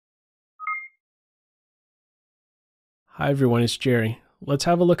Hi everyone, it's Jerry. Let's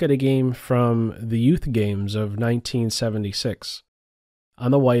have a look at a game from the Youth Games of 1976. On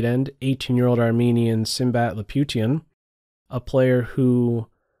the white end, 18-year-old Armenian Smbat Lputian, a player who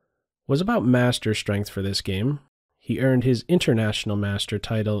was about master strength for this game. He earned his international master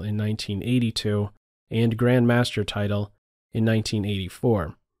title in 1982 and grandmaster title in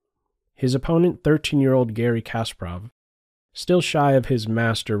 1984. His opponent, 13-year-old Garry Kasparov, still shy of his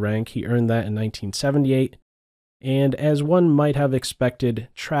master rank. He earned that in 1978. And as one might have expected,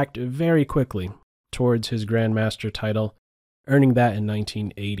 tracked very quickly towards his Grandmaster title, earning that in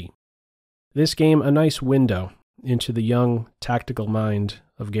 1980. This game, a nice window into the young, tactical mind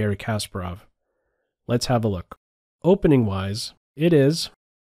of Garry Kasparov. Let's have a look. Opening-wise, it is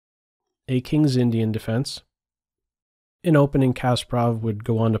a King's Indian defense. An opening Kasparov would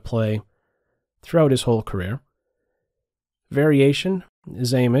go on to play throughout his whole career. Variation,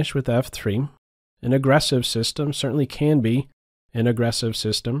 Sämisch with f3. An aggressive system, certainly can be an aggressive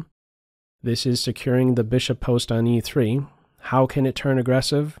system. This is securing the bishop post on e3. How can it turn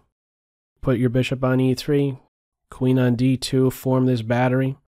aggressive? Put your bishop on e3, queen on d2, form this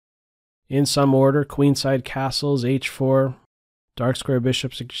battery. In some order, queenside castles, h4, dark square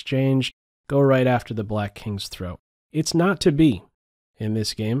bishops exchange, go right after the black king's throat. It's not to be in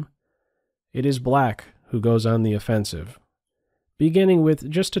this game. It is black who goes on the offensive, beginning with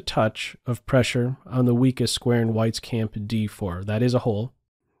just a touch of pressure on the weakest square in white's camp, d4. That is a hole,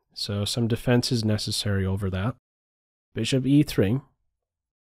 so some defense is necessary over that. Bishop e3.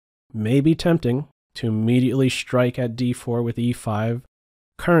 May be tempting to immediately strike at d4 with e5,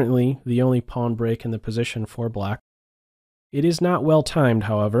 currently the only pawn break in the position for black. It is not well timed,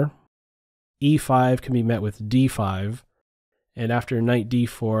 however. e5 can be met with d5, and after knight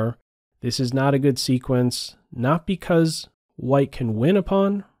d4, this is not a good sequence, not because white can win a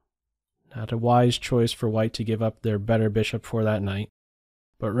pawn, not a wise choice for white to give up their better bishop for that knight,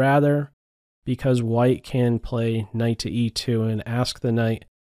 but rather because white can play knight to e2 and ask the knight,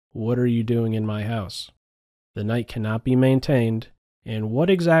 what are you doing in my house? The knight cannot be maintained, and what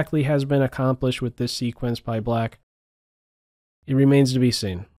exactly has been accomplished with this sequence by black? It remains to be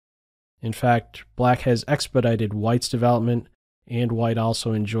seen. In fact, black has expedited white's development, and white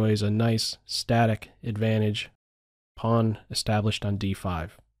also enjoys a nice static advantage. Pawn established on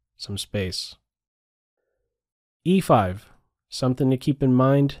d5, some space. e5, something to keep in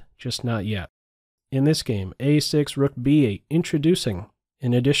mind, just not yet. In this game, a6, rook b8, introducing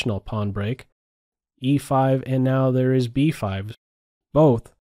an additional pawn break. e5, and now there is b5.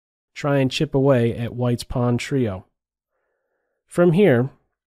 Both try and chip away at white's pawn trio. From here,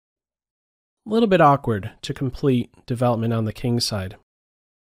 a little bit awkward to complete development on the king's side.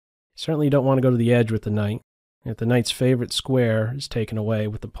 Certainly don't want to go to the edge with the knight. If the knight's favorite square is taken away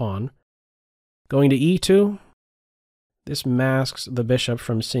with the pawn. Going to e2, this masks the bishop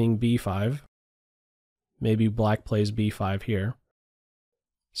from seeing b5. Maybe black plays b5 here.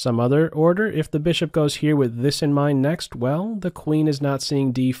 Some other order, if the bishop goes here with this in mind next, well, the queen is not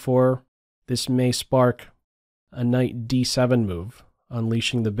seeing d4. This may spark a knight d7 move,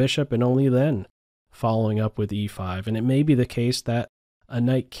 unleashing the bishop, and only then following up with e5. And it may be the case that a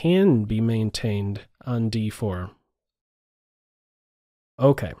knight can be maintained on d4.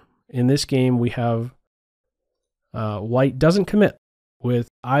 Okay, in this game we have white doesn't commit with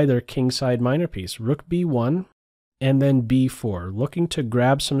either kingside minor piece. Rook b1 and then b4, looking to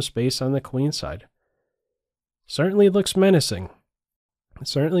grab some space on the queen side. Certainly looks menacing. It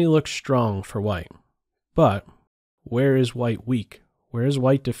certainly looks strong for white. But where is white weak? Where is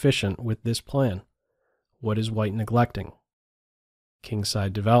white deficient with this plan? What is white neglecting?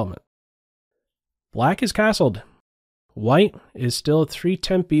 Kingside development. Black is castled. White is still 3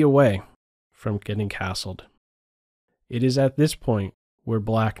 tempi away from getting castled. It is at this point where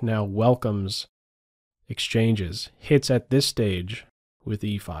black now welcomes exchanges, hits at this stage with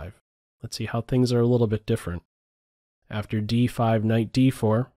e5. Let's see how things are a little bit different. After d5, knight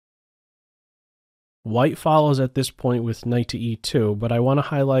d4. White follows at this point with knight to e2, but I want to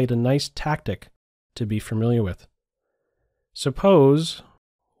highlight a nice tactic to be familiar with. Suppose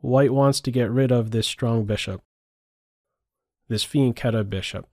white wants to get rid of this strong bishop, this fianchetto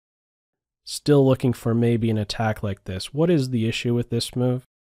bishop. Still looking for maybe an attack like this. What is the issue with this move?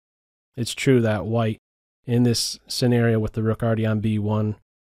 It's true that white, in this scenario with the rook already on b1,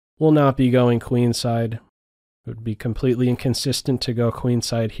 will not be going queenside. It would be completely inconsistent to go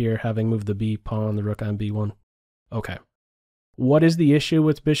queenside here, having moved the b pawn, the rook on b1. Okay. What is the issue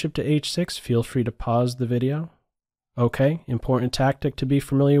with bishop to h6? Feel free to pause the video. Okay, important tactic to be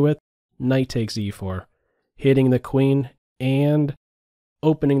familiar with. Knight takes e4, hitting the queen and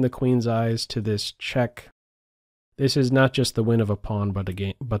opening the queen's eyes to this check This is not just the win of a pawn, but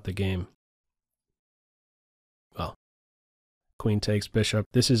the game. Well, queen takes bishop.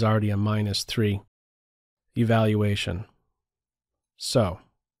 This is already a -3 evaluation. So,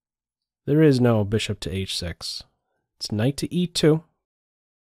 there is no bishop to h6. It's knight to e2.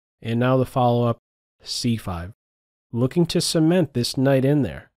 And now the follow-up, c5. Looking to cement this knight in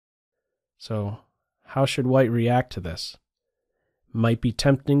there. So, how should white react to this? Might be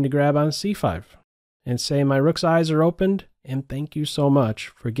tempting to grab on c5 and say, my rook's eyes are opened, and thank you so much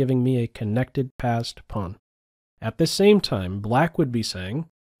for giving me a connected passed pawn. At the same time, black would be saying,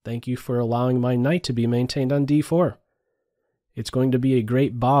 thank you for allowing my knight to be maintained on d4. It's going to be a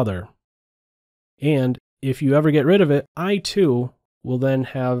great bother. And if you ever get rid of it, I too will then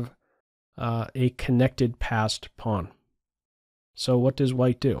have a connected passed pawn. So what does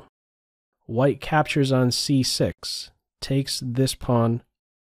white do? White captures on c6, takes this pawn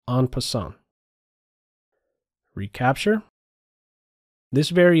en passant. Recapture.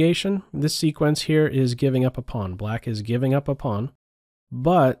 This variation, this sequence here is giving up a pawn. Black is giving up a pawn,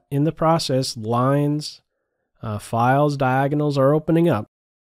 but in the process, lines, files, diagonals are opening up,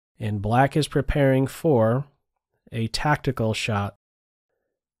 and black is preparing for a tactical shot.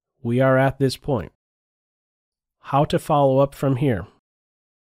 We are at this point. How to follow up from here?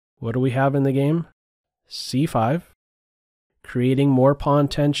 What do we have in the game? c5, creating more pawn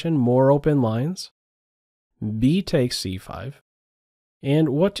tension, more open lines. B takes c5. And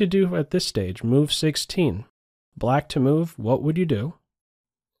what to do at this stage? Move 16. Black to move, what would you do?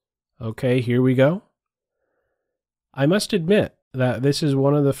 Okay, here we go. I must admit that this is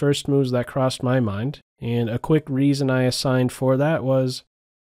one of the first moves that crossed my mind, and a quick reason I assigned for that was,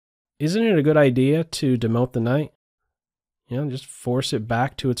 isn't it a good idea to demote the knight? You know, just force it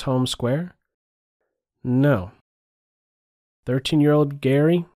back to its home square? No. 13-year-old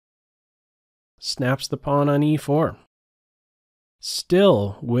Garry snaps the pawn on e4.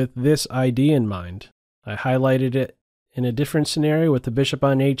 Still with this idea in mind. I highlighted it in a different scenario with the bishop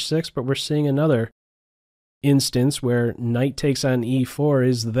on h6, but we're seeing another instance where knight takes on e4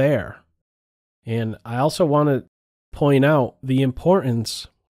 is there. And I also want to point out the importance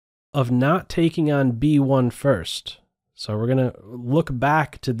of not taking on b1 first. So we're going to look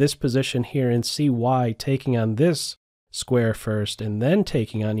back to this position here and see why taking on this square first and then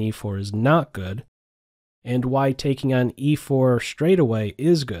taking on e4 is not good, and why taking on e4 straight away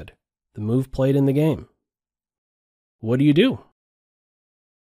is good, the move played in the game. What do you do?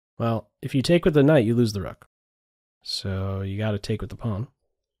 Well, if you take with the knight, you lose the rook. So you got to take with the pawn.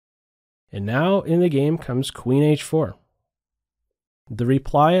 And now in the game comes queen h4. The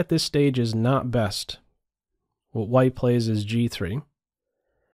reply at this stage is not best. What white plays is g3.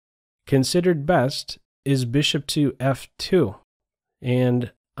 Considered best is bishop to f2.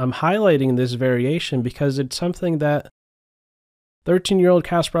 And I'm highlighting this variation because it's something that 13-year-old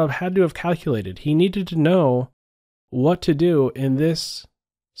Kasparov had to have calculated. He needed to know what to do in this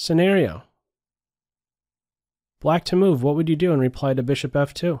scenario. Black to move, what would you do in reply to bishop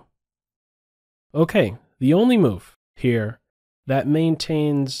f2? Okay, the only move here that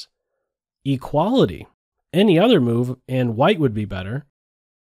maintains equality, any other move, and white would be better,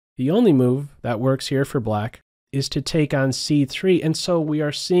 the only move that works here for black is to take on c3, and so we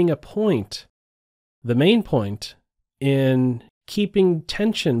are seeing a point, the main point, in keeping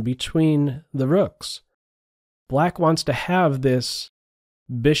tension between the rooks. Black wants to have this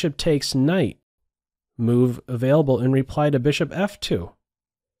bishop takes knight move available in reply to bishop f2.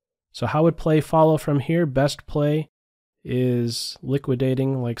 So how would play follow from here? Best play is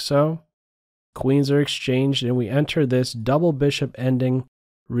liquidating like so. Queens are exchanged, and we enter this double bishop ending,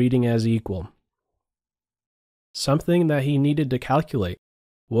 reading as equal. Something that he needed to calculate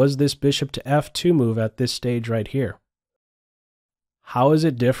was this bishop to f2 move at this stage right here. How is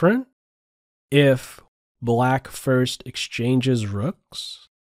it different? If black first exchanges rooks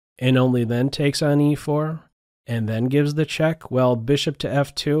and only then takes on e4 and then gives the check, well, bishop to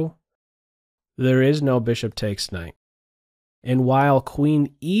f2, there is no bishop takes knight. And while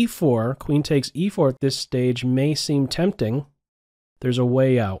queen e4, queen takes e4 at this stage may seem tempting, there's a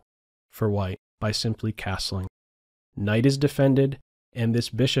way out for white by simply castling. Knight is defended, and this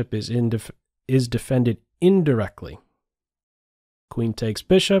bishop is defended indirectly. Queen takes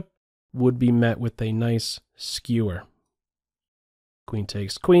bishop would be met with a nice skewer. Queen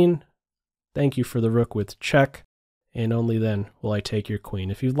takes queen. Thank you for the rook with check, and only then will I take your queen.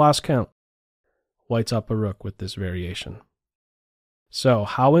 If you've lost count, white's up a rook with this variation. So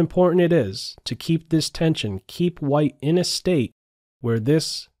how important it is to keep this tension, keep white in a state where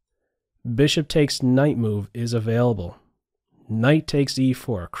this bishop takes knight move is available. Knight takes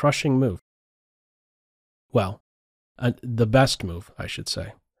e4, crushing move. Well, The best move, I should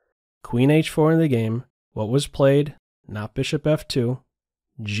say. Queen h4 in the game. What was played? Not bishop f2,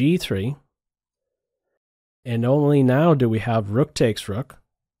 g3. And only now do we have rook takes rook.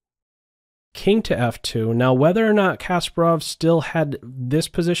 King to f2. Now, whether or not Kasparov still had this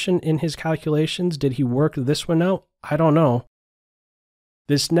position in his calculations, did he work this one out? I don't know.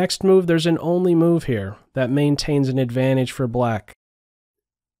 This next move, there's an only move here that maintains an advantage for black.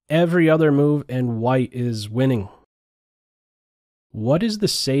 Every other move, and white is winning. What is the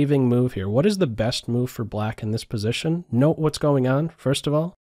saving move here? What is the best move for black in this position? Note what's going on, first of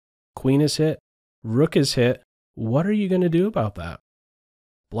all. Queen is hit. Rook is hit. What are you going to do about that?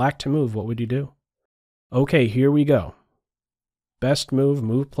 Black to move, what would you do? Okay, here we go. Best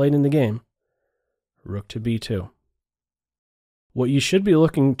move played in the game. Rook to b2. What you should be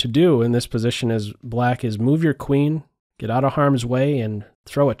looking to do in this position as black is move your queen, get out of harm's way, and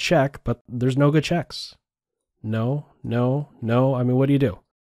throw a check, but there's no good checks. No. I mean, what do you do?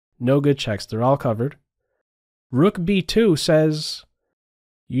 No good checks. They're all covered. Rook b2 says,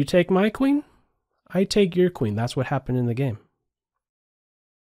 you take my queen, I take your queen. That's what happened in the game.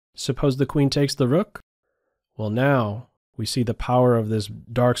 Suppose the queen takes the rook. Well, now we see the power of this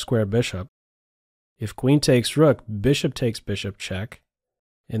dark square bishop. If queen takes rook, bishop takes bishop check,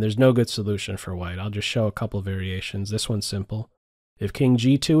 and there's no good solution for white. I'll just show a couple variations. This one's simple. If king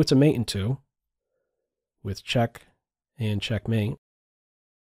g2, it's a mate in 2 with check and checkmate.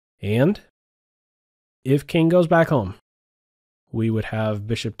 And if king goes back home, we would have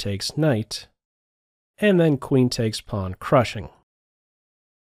bishop takes knight, and then queen takes pawn, crushing.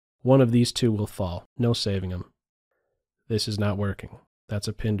 One of these two will fall. No saving them. This is not working. That's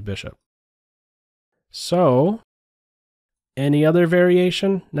a pinned bishop. So, any other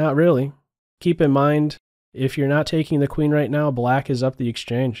variation? Not really. Keep in mind, if you're not taking the queen right now, black is up the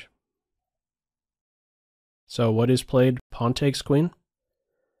exchange. So what is played? Pawn takes queen.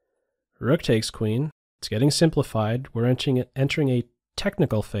 Rook takes queen. It's getting simplified. We're entering a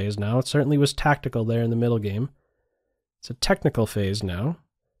technical phase now. It certainly was tactical there in the middle game. It's a technical phase now.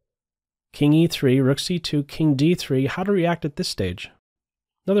 King e3, rook c2, king d3. How to react at this stage?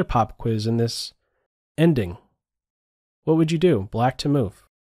 Another pop quiz in this ending. What would you do? Black to move.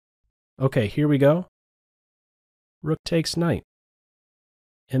 Okay, here we go. Rook takes knight.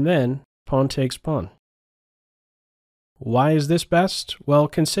 And then pawn takes pawn. Why is this best? Well,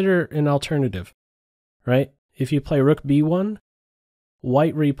 consider an alternative, right? If you play rook b1,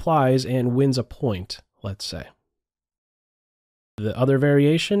 white replies and wins a point, let's say. The other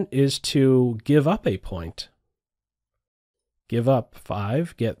variation is to give up a point. Give up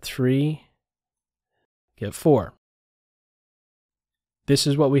 5, get 3, get 4. This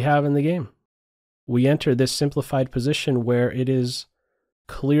is what we have in the game. We enter this simplified position where it is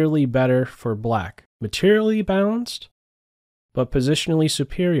clearly better for black. Materially balanced, but positionally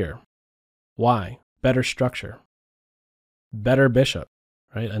superior. Why? Better structure. Better bishop,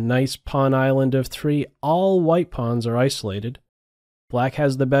 right? A nice pawn island of 3. All white pawns are isolated. Black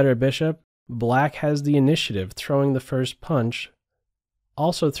has the better bishop. Black has the initiative, throwing the first punch.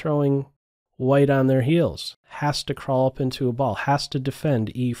 Also throwing white on their heels. Has to crawl up into a ball. Has to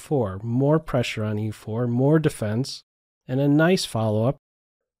defend e4. More pressure on e4. More defense. And a nice follow-up.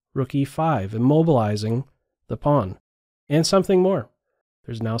 Rook e5. Immobilizing the pawn. And something more.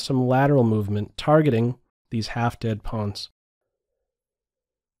 There's now some lateral movement targeting these half-dead pawns.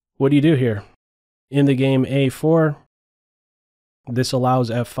 What do you do here? In the game a4. This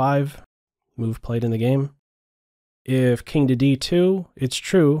allows f5, move played in the game. If king to d2, it's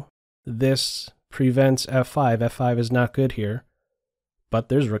true, this prevents f5. f5 is not good here, but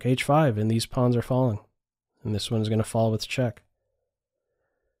there's rook h5, and these pawns are falling. And this one is going to fall with check.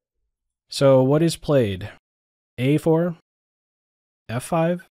 So what is played? a4,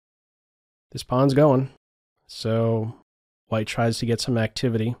 f5. This pawn's going, so white tries to get some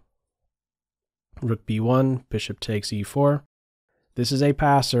activity. Rook b1, bishop takes e4. This is a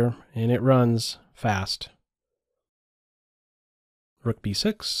passer, and it runs fast. Rook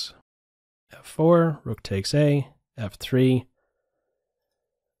b6, f4, rook takes a, f3,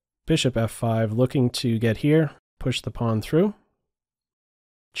 bishop f5, looking to get here, push the pawn through.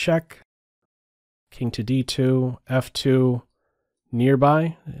 Check, king to d2, f2,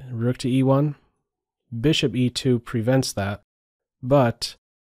 nearby, rook to e1. Bishop e2 prevents that, but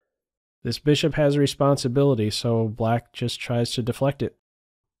this bishop has a responsibility, so black just tries to deflect it.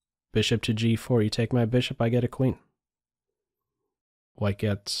 Bishop to g4, you take my bishop, I get a queen. White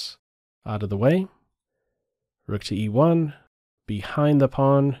gets out of the way. Rook to e1, behind the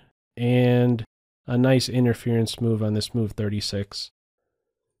pawn, and a nice interference move on this move 36.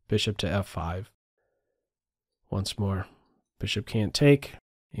 Bishop to f5. Once more, bishop can't take.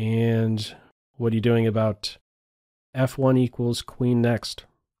 And what are you doing about f1 equals queen next?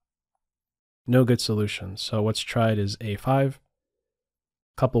 No good solution. So what's tried is a5.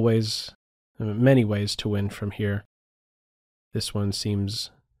 Couple ways, many ways to win from here. This one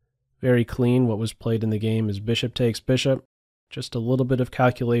seems very clean. What was played in the game is bishop takes bishop. Just a little bit of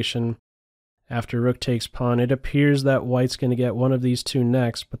calculation. After rook takes pawn, it appears that white's going to get one of these two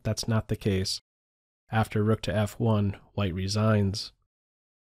next, but that's not the case. After rook to f1, white resigns.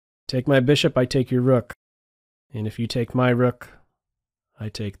 Take my bishop, I take your rook. And if you take my rook, I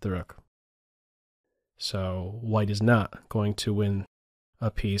take the rook. So white is not going to win a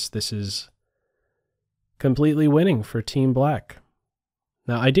piece. This is completely winning for Team Black.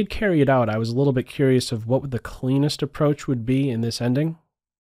 Now, I did carry it out. I was a little bit curious of what the cleanest approach would be in this ending.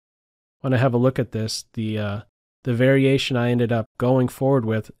 When I have a look at this, the variation I ended up going forward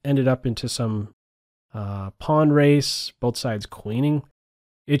with ended up into some pawn race, both sides queening.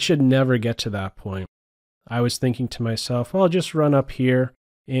 It should never get to that point. I was thinking to myself, well, I'll just run up here,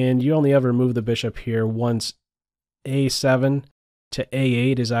 and you only ever move the bishop here once a7 to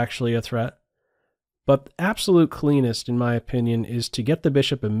a8 is actually a threat. But the absolute cleanest, in my opinion, is to get the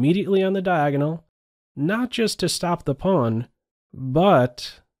bishop immediately on the diagonal, not just to stop the pawn,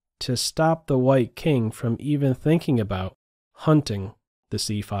 but to stop the white king from even thinking about hunting the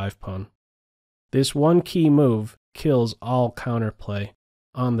c5 pawn. This one key move kills all counterplay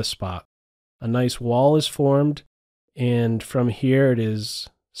on the spot. A nice wall is formed, and from here it is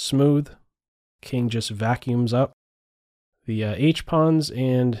smooth. King just vacuums up the h-pawns,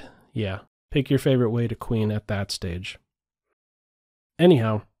 and yeah, pick your favorite way to queen at that stage.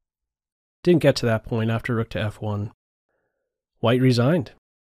 Anyhow, didn't get to that point after rook to f1. White resigned.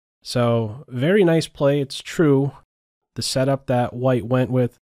 So, very nice play. It's true. The setup that white went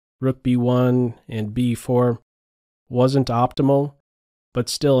with, rook b1 and b4, wasn't optimal, but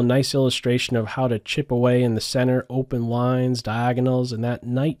still a nice illustration of how to chip away in the center, open lines, diagonals, and that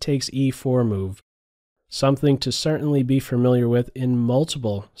knight takes e4 move. Something to certainly be familiar with in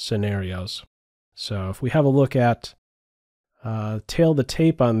multiple scenarios. So if we have a look at tail the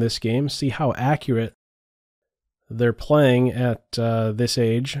tape on this game, see how accurate they're playing at this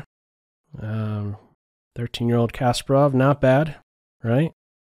age. 13-year-old Kasparov, not bad, right?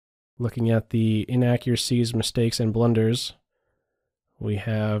 Looking at the inaccuracies, mistakes, and blunders, we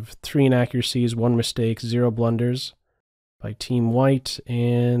have 3 inaccuracies, 1 mistake, 0 blunders by Team White,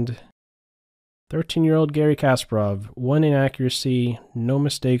 and 13-year-old Garry Kasparov, 1 inaccuracy, no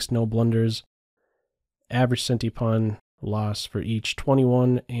mistakes, no blunders. Average centipawn loss for each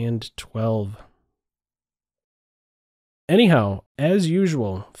 21 and 12. Anyhow, as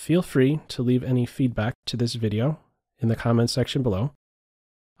usual, feel free to leave any feedback to this video in the comments section below.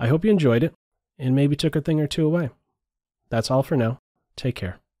 I hope you enjoyed it and maybe took a thing or two away. That's all for now. Take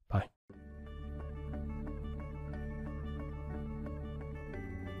care.